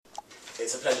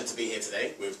It's a pleasure to be here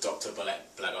today with Dr.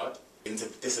 Bolette Blaggard,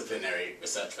 Interdisciplinary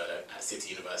Research Fellow at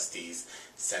City University's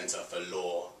Centre for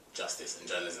Law, Justice and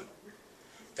Journalism.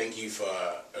 Thank you for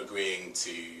agreeing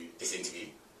to this interview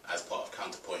as part of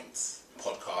Counterpoint's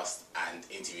podcast and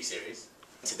interview series.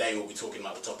 Today we'll be talking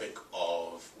about the topic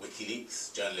of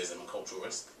WikiLeaks, journalism and cultural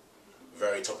risk.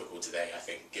 Very topical today, I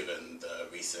think, given the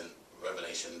recent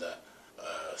revelation that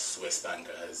a Swiss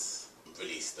banker has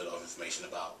released a lot of information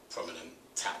about prominent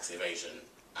tax evasion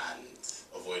and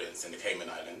avoidance in the Cayman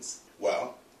Islands.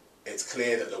 Well, it's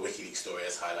clear that the WikiLeaks story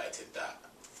has highlighted that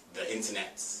the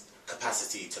internet's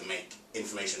capacity to make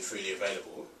information freely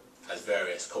available has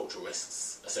various cultural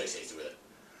risks associated with it.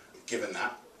 Given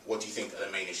that, what do you think are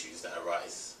the main issues that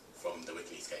arise from the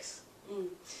WikiLeaks case?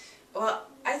 Well,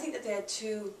 I think that there are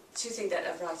two things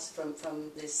that arise from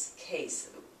this case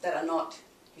that are not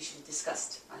usually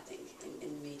discussed, I think,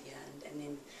 in the media and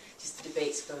in just the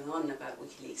debates going on about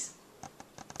WikiLeaks.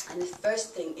 And the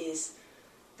first thing is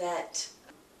that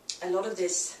a lot of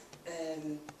these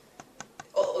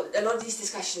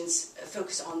discussions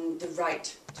focus on the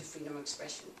right to freedom of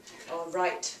expression, or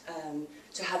right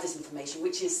to have this information,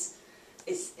 which is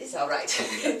our right.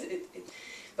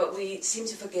 But we seem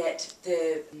to forget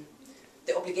the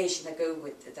obligation that goes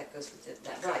with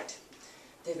that right,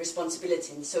 the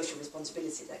responsibility and the social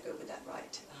responsibility that go with that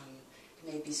right.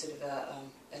 It may be sort of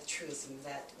a truism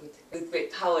that with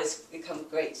great powers come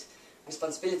great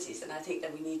responsibilities, and I think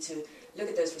that we need to look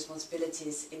at those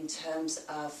responsibilities in terms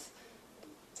of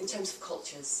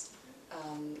cultures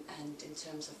and in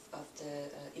terms of the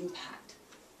impact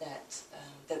that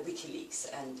WikiLeaks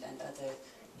and other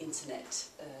internet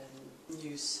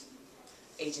news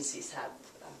agencies have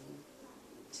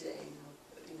today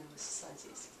in our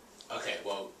societies. Okay,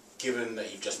 well, given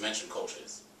that you've just mentioned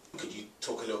cultures, could you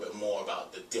talk a little bit more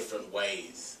about the different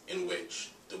ways in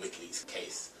which the WikiLeaks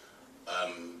case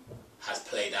has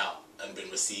played out and been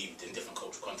received in different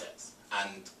cultural contexts,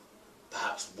 and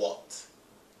perhaps what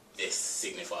this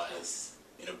signifies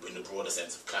in a broader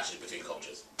sense of clashes between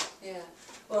cultures? Yeah,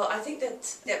 well, I think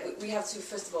that we have to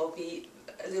first of all be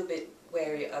a little bit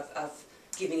wary of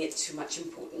giving it too much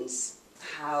importance.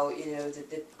 How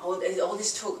all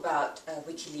this talk about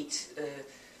WikiLeaks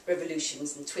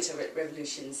revolutions and Twitter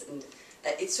revolutions, and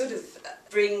it sort of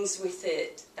brings with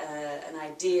it an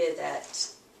idea that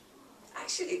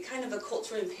actually kind of a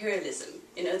cultural imperialism.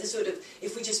 The sort of,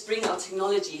 if we just bring our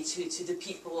technology to the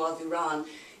people of Iran,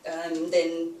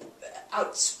 then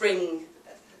out springs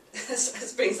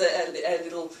a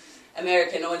little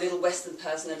American or a little Western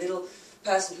person, a little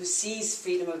person who sees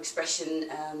freedom of expression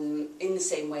in the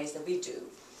same ways that we do.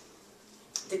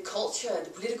 The culture, the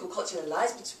political culture that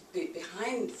lies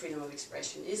behind freedom of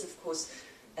expression is, of course,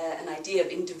 an idea of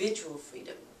individual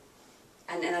freedom.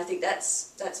 And I think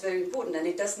that's very important, and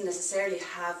it doesn't necessarily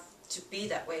have to be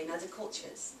that way in other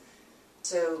cultures.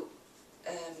 So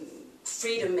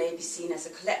freedom may be seen as a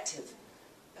collective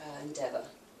endeavor.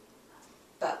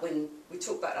 But when we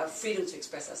talk about our freedom to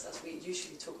express ourselves, we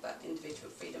usually talk about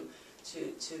individual freedom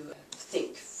to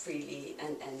think freely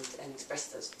and express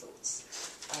those thoughts.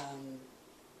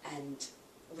 And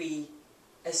we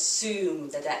assume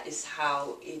that is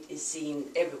how it is seen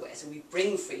everywhere. So we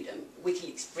bring freedom,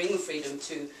 WikiLeaks bring freedom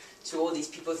to all these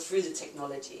people through the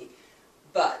technology,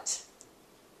 but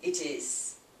it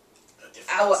is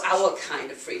our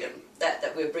kind of freedom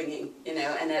that we're bringing, and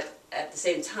at the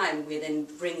same time we're then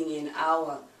bringing in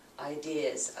our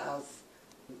ideas of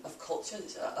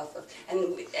cultures,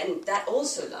 and that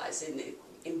also lies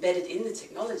embedded in the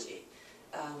technology,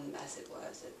 as it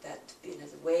was. That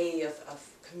the way of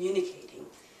communicating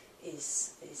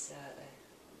is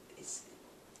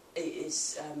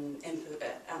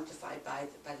amplified by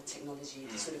the technology,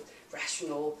 the sort of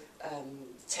rational,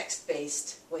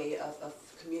 text-based way of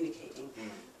communicating,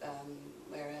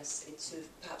 whereas it sort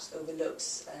of perhaps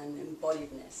overlooks an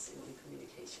embodiedness in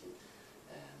communication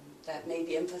that may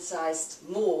be emphasized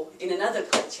more in another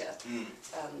culture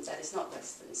that is not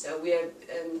Western. So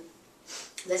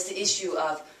there's the issue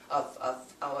of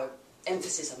our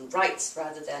emphasis on rights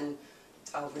rather than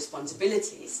our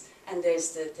responsibilities, and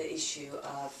there's the issue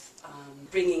of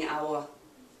bringing our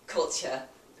culture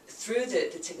through the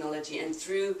technology and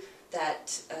through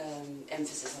that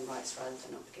emphasis on rights rather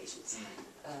than obligations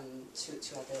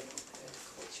to other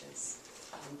cultures.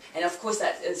 And of course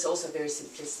that is also a very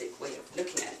simplistic way of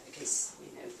looking at it, because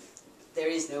there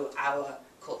is no our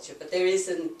culture, but there is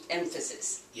an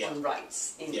emphasis on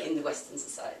rights in the Western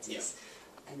societies,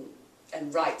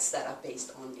 and rights that are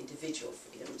based on individual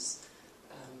freedoms,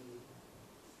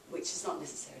 which is not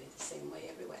necessarily the same way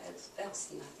everywhere else,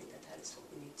 and I think that is what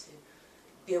we need to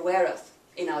be aware of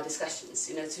in our discussions,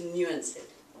 you know, to nuance it.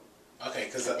 Okay,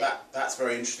 because that's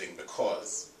very interesting,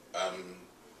 because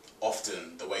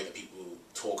often the way that people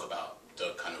talk about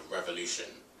the kind of revolution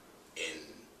in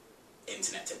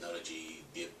internet technology,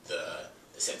 the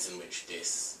sense in which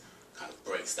this kind of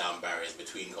breaks down barriers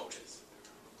between cultures.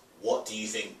 What do you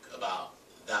think about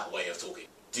that way of talking?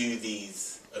 Do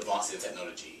these advances in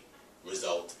technology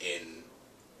result in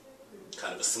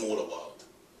kind of a smaller world,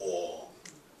 or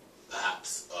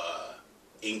perhaps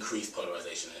increased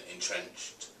polarization and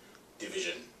entrenched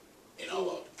division in our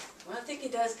world? Well, I think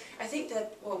it does. I think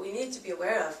that what we need to be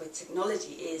aware of with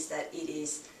technology is that it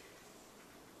is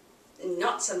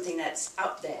not something that's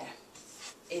out there.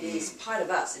 It is part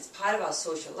of us. It's part of our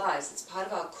social lives. It's part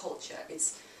of our culture.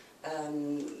 It's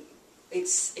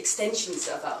extensions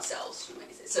of ourselves, you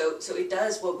might say. So it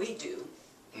does what we do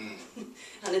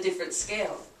on a different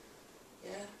scale.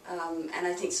 Yeah, and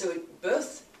I think so.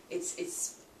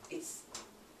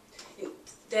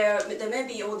 There may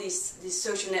be all these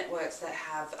social networks that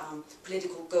have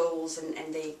political goals,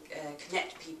 and they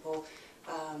connect people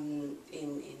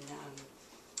in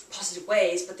positive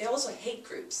ways, but they're also hate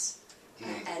groups.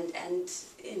 And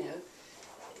you know,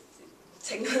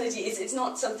 technology it's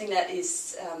not something that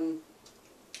is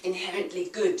inherently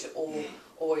good,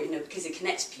 or you know, because it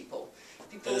connects people.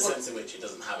 In the sense in which it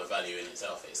doesn't have a value in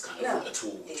itself, it's kind of a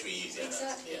tool which we use.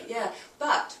 Exactly. Yeah.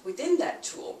 But within that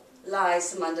tool lies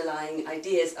some underlying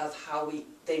ideas of how we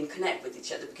then connect with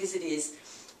each other, because it is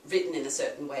written in a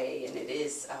certain way, and it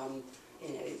is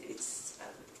you know,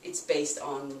 it's based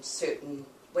on certain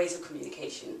ways of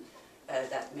communication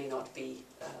that may not be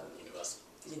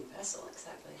universal.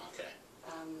 Exactly. Okay.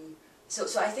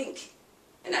 So I think,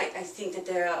 and I think that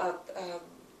there are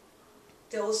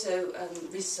also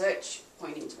research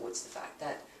pointing towards the fact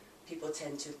that people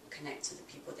tend to connect to the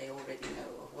people they already know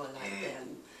or who are like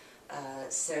them.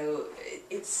 So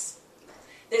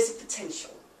there's a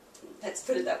potential. Let's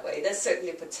put it that way. There's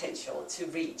certainly a potential to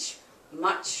reach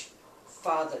much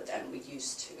farther than we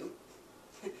used to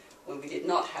when we did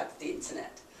not have the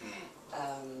internet.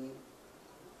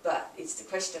 But it's the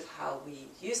question of how we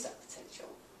use that potential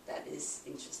that is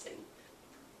interesting.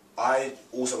 I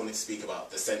also wanted to speak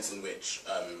about the sense in which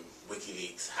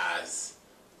WikiLeaks has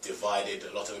divided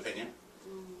a lot of opinion.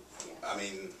 Yeah. I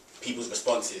mean, people's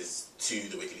responses to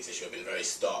the WikiLeaks issue have been very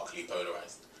starkly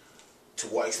polarized. To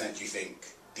what extent do you think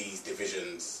these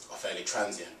divisions are fairly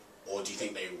transient, or do you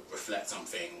think they reflect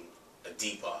something, a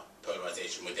deeper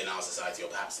polarization within our society, or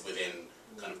perhaps within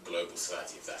kind of global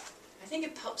society of that? I think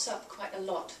it pops up quite a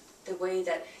lot, the way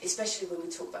that, especially when we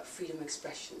talk about freedom of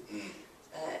expression,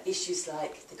 issues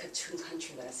like the cartoon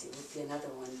controversy would be another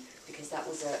one, because that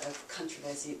was a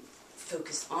controversy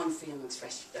focused on freedom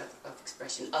of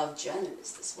expression of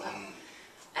journalists as well.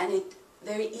 And it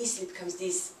very easily becomes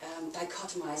these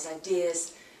dichotomized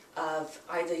ideas of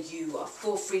either you are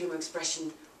for freedom of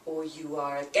expression or you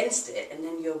are against it, and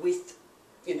then you're with,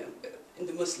 you know,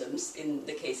 the Muslims in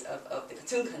the case of the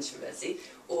cartoon controversy,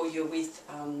 or you're with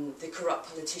the corrupt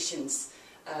politicians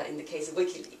in the case of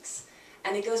WikiLeaks.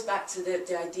 And it goes back to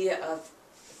the idea of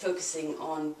focusing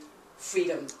on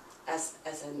freedom as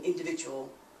an individual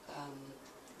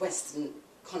Western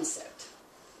concept,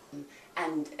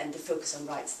 and the focus on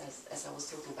rights, as I was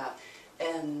talking about.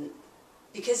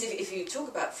 Because if you talk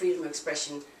about freedom of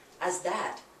expression as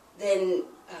that, then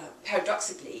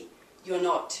paradoxically you're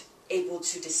not able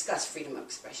to discuss freedom of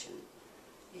expression.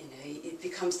 You know, it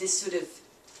becomes this sort of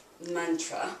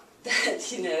mantra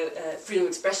that, you know, freedom of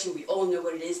expression, we all know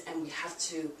what it is and we have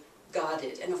to guard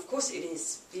it. And of course it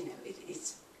is, you know,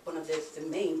 it's one of the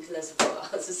main pillars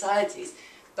of our societies.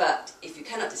 But if you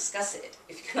cannot discuss it,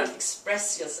 if you cannot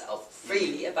express yourself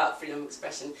freely about freedom of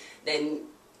expression, then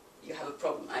you have a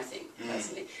problem, I think,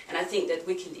 personally. And I think that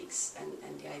WikiLeaks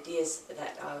and the ideas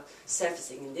that are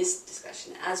surfacing in this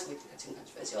discussion, as with the cartoon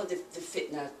controversy, or the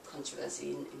fitna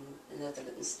controversy in the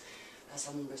Netherlands,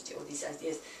 Salman Rushdie, all these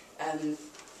ideas,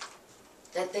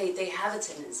 that they have a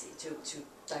tendency to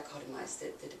dichotomize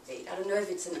the debate. I don't know if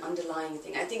it's an underlying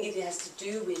thing. I think it has to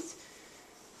do with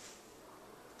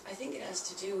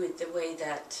the way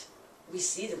that we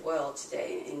see the world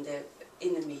today in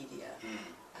the media.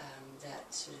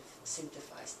 That sort of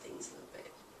simplifies things a little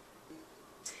bit.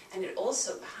 And it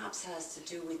also perhaps has to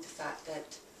do with the fact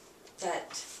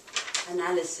that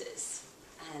analysis,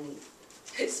 and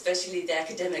especially the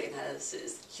academic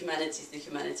analysis, the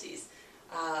humanities,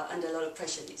 are under a lot of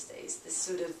pressure these days. This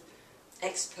sort of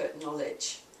expert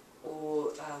knowledge,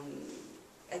 or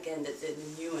again, the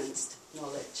nuanced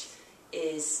knowledge,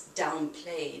 is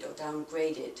downplayed or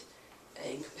downgraded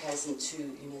in comparison to,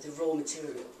 you know, the raw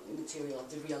material of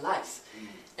the real life.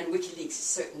 And WikiLeaks is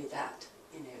certainly that.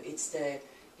 It's the,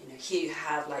 here you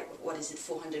have like, what is it,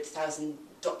 400,000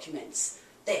 documents.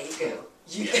 There you go.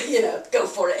 Go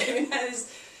for it.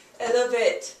 It's a little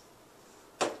bit.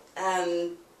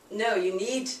 No, you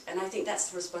need, and I think that's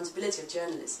the responsibility of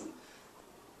journalism.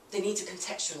 They need to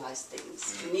contextualize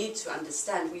things. You need to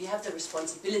understand. We have the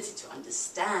responsibility to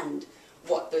understand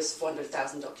what those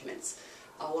 400,000 documents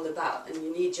are all about, and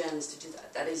you need journalists to do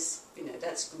that. That is,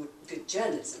 that's good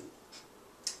journalism.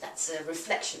 That's a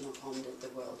reflection upon the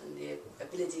world and the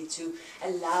ability to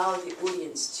allow the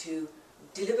audience to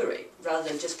deliberate rather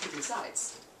than just picking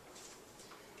sides.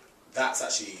 That's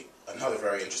actually another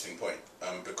very interesting point,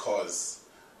 because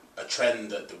a trend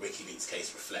that the WikiLeaks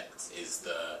case reflects is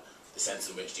the sense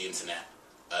in which the internet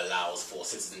allows for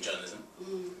citizen journalism.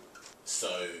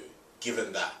 So,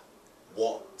 given that,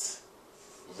 what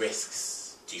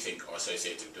risks do you think are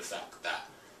associated with the fact that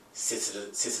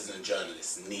citizen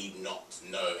journalists need not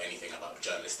know anything about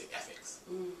journalistic ethics?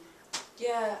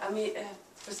 Yeah, I mean,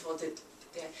 first of all,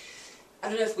 I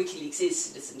don't know if WikiLeaks is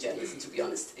citizen journalism, to be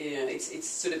honest. It's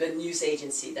sort of a news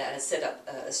agency that has set up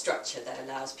a structure that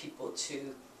allows people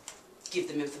to give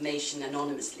them information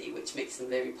anonymously, which makes them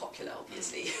very popular,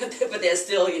 obviously. But they're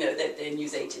still, they're a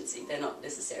news agency. They're not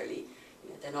necessarily,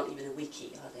 they're not even a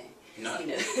wiki, are they? No. I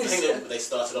think they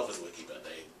started off as a wiki, but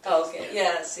they... Oh, okay.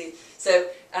 Yeah, see. So,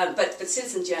 but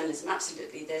citizen journalism,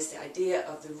 absolutely. There's the idea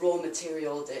of the raw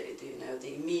material,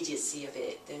 the immediacy of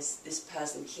it. There's this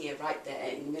person here, right there,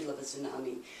 in the middle of a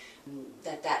tsunami.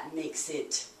 That makes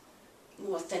it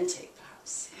more authentic,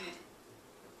 perhaps,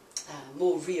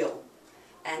 more real.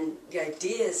 And the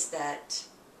idea is that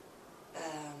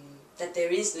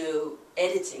there is no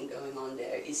editing going on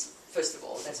there is, first of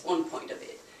all, that's one point of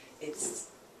it. It's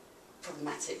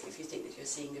problematic if you think that you're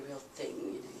seeing the real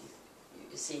thing.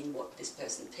 You're seeing what this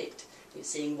person picked. You're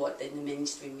seeing what the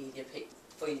mainstream media picked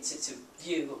for you to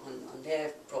view on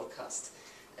their broadcast,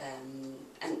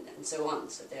 and so on.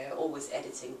 So there are always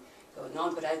editing going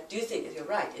on. But I do think that you're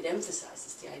right. It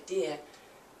emphasizes the idea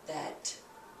that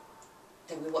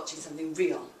we're watching something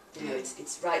real.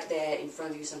 It's right there in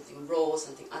front of you, something raw,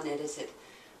 something unedited,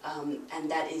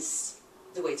 and that is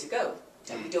the way to go.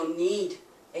 That we don't need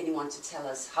anyone to tell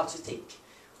us how to think.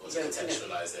 Or to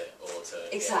contextualize it, or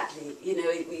to... Exactly.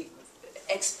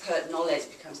 Expert knowledge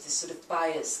becomes this sort of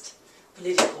biased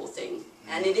political thing.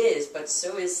 And it is, but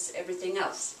so is everything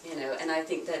else, And I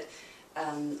think that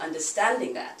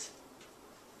understanding that,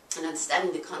 and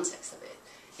understanding the context of it,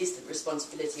 is the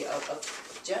responsibility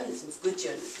of journalism, of good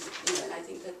journalism. And I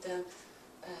think that,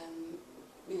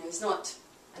 it's not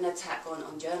an attack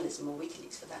on journalism or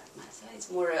WikiLeaks for that matter. It's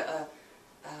more a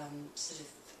sort of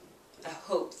a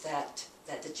hope that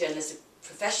the journalistic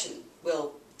profession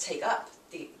will take up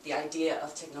the idea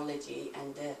of technology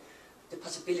and the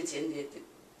possibility and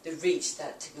the reach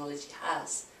that technology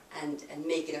has, and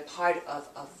make it a part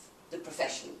of the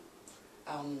profession,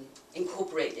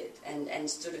 incorporate it, and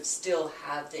sort of still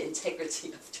have the integrity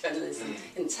of journalism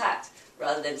intact,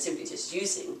 rather than simply just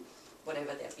using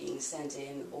whatever they're being sent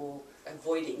in, or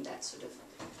avoiding that sort of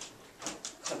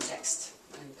context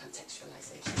and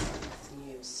contextualization of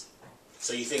the news.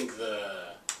 So you think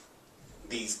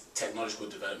these technological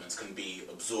developments can be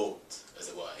absorbed, as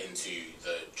it were, into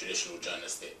the traditional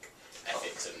journalistic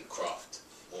ethics and craft,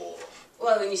 or...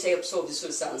 Well, when you say absorb, it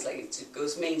sort of sounds like it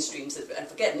goes mainstream and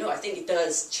forget. No, I think it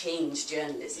does change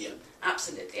journalism. Yeah.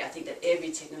 Absolutely. I think that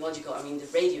every technological, the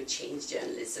radio changed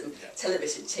journalism,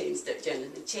 television changed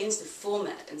journalism, it changed the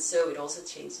format, and so it also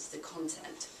changes the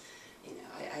content.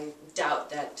 I doubt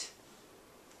that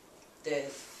the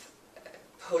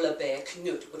polar bear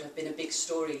Knut would have been a big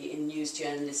story in news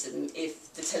journalism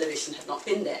if the television had not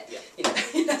been there.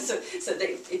 Yeah. So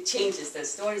it changes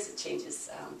those stories, it changes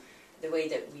the way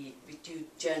that we do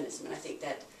journalism, and I think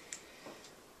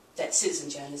that citizen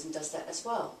journalism does that as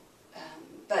well.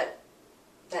 But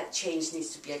that change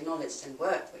needs to be acknowledged and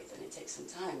worked with, and it takes some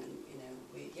time, and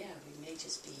we may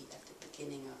just be at the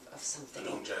beginning of something. A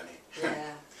long journey.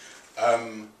 Yeah.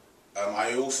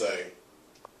 I also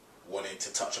wanted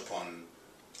to touch upon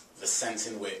the sense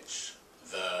in which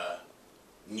the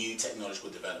new technological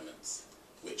developments,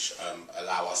 which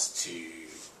allow us to,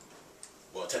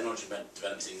 technology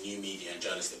developments in new media and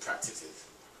journalistic practices,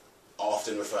 are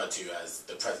often referred to as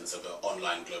the presence of an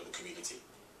online global community.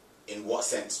 In what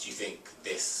sense do you think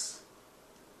this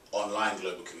online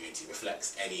global community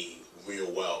reflects any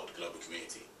real-world global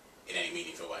community in any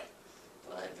meaningful way?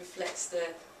 Well, it reflects the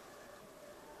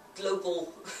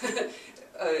global,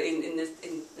 in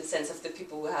the sense of the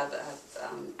people who have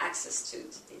access to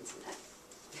the internet.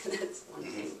 That's one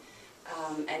thing.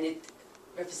 And it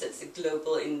represents the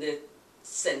global in the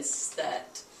sense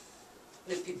that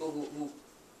the people who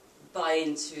buy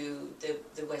into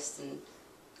the Western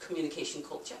communication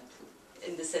culture,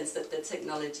 in the sense that the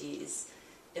technology is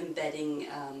embedding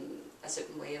a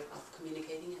certain way of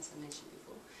communicating, as I mentioned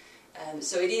before.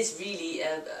 So it is really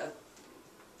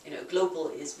global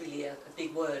is really a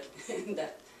big word in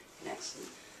that connection.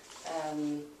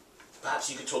 Perhaps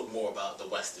you could talk more about the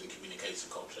Western communication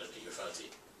culture that you refer to.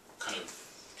 Kind of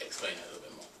explain it a little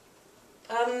bit more.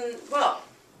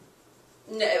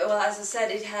 Well, as I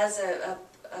said, it has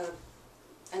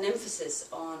an emphasis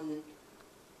on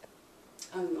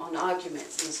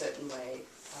arguments in a certain way,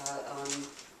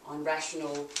 on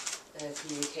rational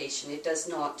communication. It does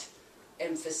not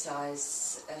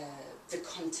emphasize the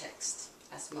context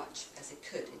as much as it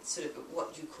could. It's sort of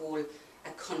what you call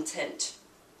a content,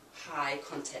 high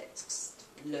context,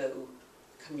 low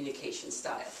communication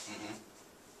style. Mm-hmm.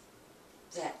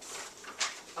 That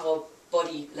our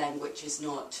body language is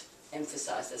not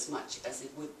emphasized as much as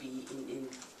it would be in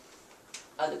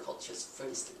other cultures, for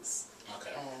instance.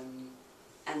 Okay.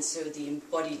 And so the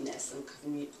embodiedness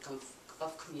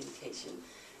of communication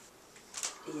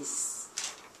is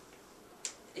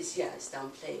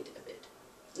downplayed a bit,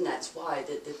 and that's why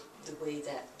the way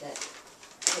that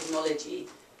technology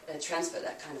transfer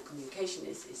that kind of communication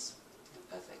is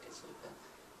perfect. It's sort of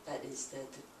that is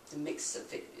the mix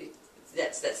of it.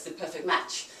 That's the perfect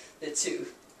match, the two,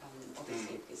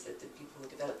 obviously, because the people who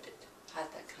developed it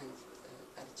had that kind of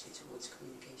attitude towards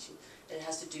communication. And it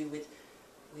has to do with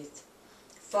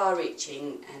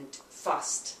far-reaching and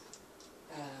fast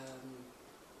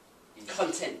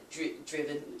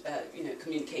content-driven,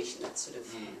 communication. That's sort of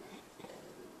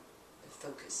the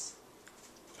focus.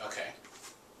 Okay.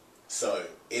 So,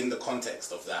 in the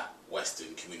context of that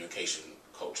Western communication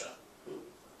culture,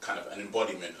 kind of an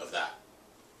embodiment of that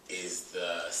is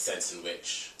the sense in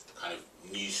which kind of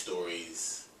news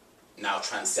stories now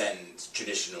transcend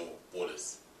traditional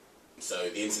borders. So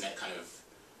the internet kind of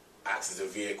acts as a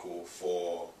vehicle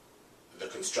for the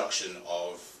construction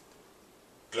of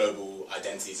global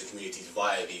identities and communities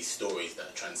via these stories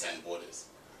that transcend borders.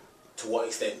 To what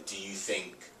extent do you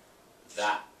think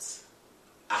that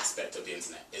aspect of the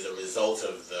internet is a result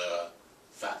of the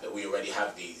fact that we already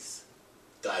have these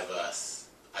diverse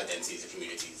identities and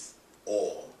communities,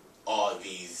 or are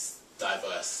these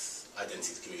diverse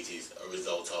identities and communities a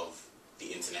result of the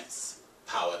internet's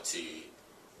power to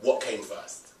what came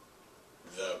first?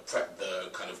 The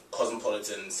kind of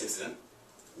cosmopolitan citizen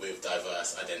with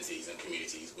diverse identities and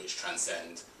communities which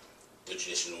transcend the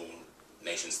traditional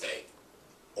nation state,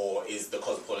 or is the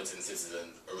cosmopolitan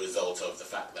citizen a result of the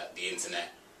fact that the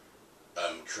internet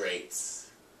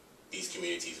creates these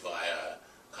communities via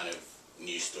kind of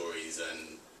news stories?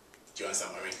 And do you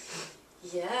understand what I mean?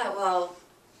 Yeah, well,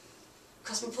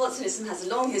 cosmopolitanism has a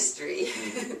long history,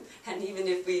 and even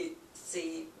if we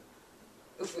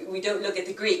don't look at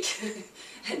the Greek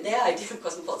and their idea of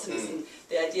cosmopolitanism,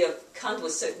 the idea of Kant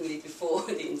was certainly before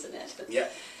the internet. Yeah.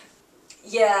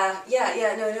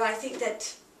 No, I think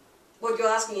that what you're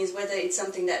asking is whether it's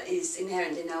something that is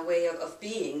inherent in our way of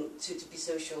being, to be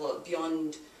social, or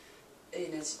beyond,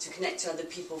 to connect to other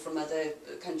people from other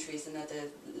countries and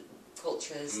other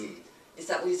cultures. Is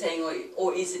that what you're saying,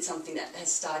 or is it something that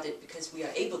has started because we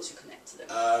are able to connect to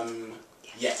them?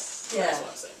 Yes, yeah, that's what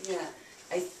I'm saying. Yeah,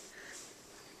 I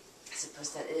suppose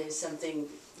that it is something,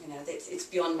 it's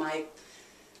beyond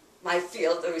my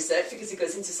field of research, because it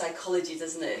goes into psychology,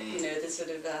 doesn't it? The sort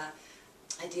of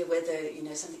idea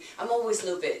whether, something... I'm always a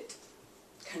little bit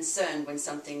concerned when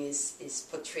something is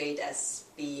portrayed as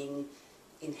being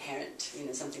inherent,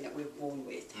 something that we're born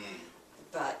with.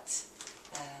 But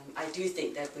I do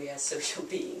think that we are social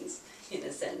beings, in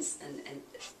a sense,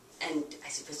 and I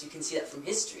suppose you can see that from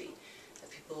history,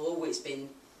 that people have always been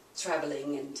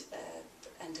travelling and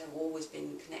have always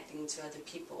been connecting to other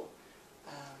people,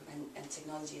 and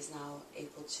technology is now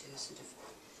able to sort of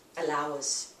allow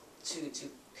us to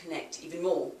connect even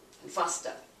more and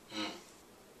faster.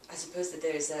 I suppose that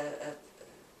there is a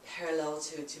parallel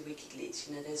to WikiLeaks.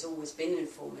 There's always been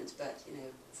informants, but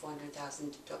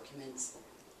 400,000 documents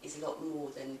is a lot more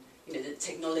than, the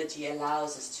technology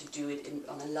allows us to do it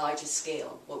on a larger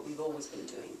scale, what we've always been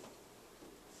doing,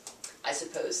 I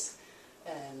suppose.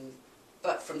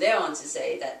 But from there on to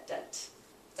say that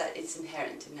it's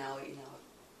inherent in our,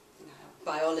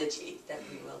 biology that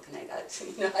we will connect.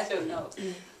 I don't know.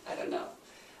 I don't know.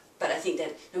 But I think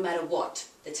that no matter what,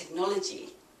 the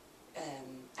technology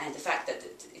and the fact that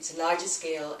it's a larger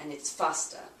scale and it's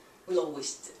faster will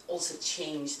always also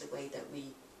change the way that we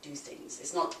do things.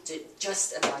 It's not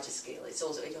just a larger scale. It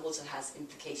also has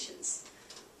implications.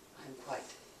 I'm quite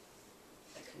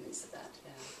convinced of that.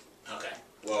 Yeah. Okay.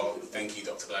 Well, thank you,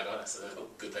 Dr. Blackguard. That's a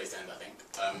good place to end, I think.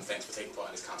 Thanks for taking part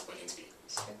in this Counterpoint interview.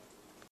 Sure.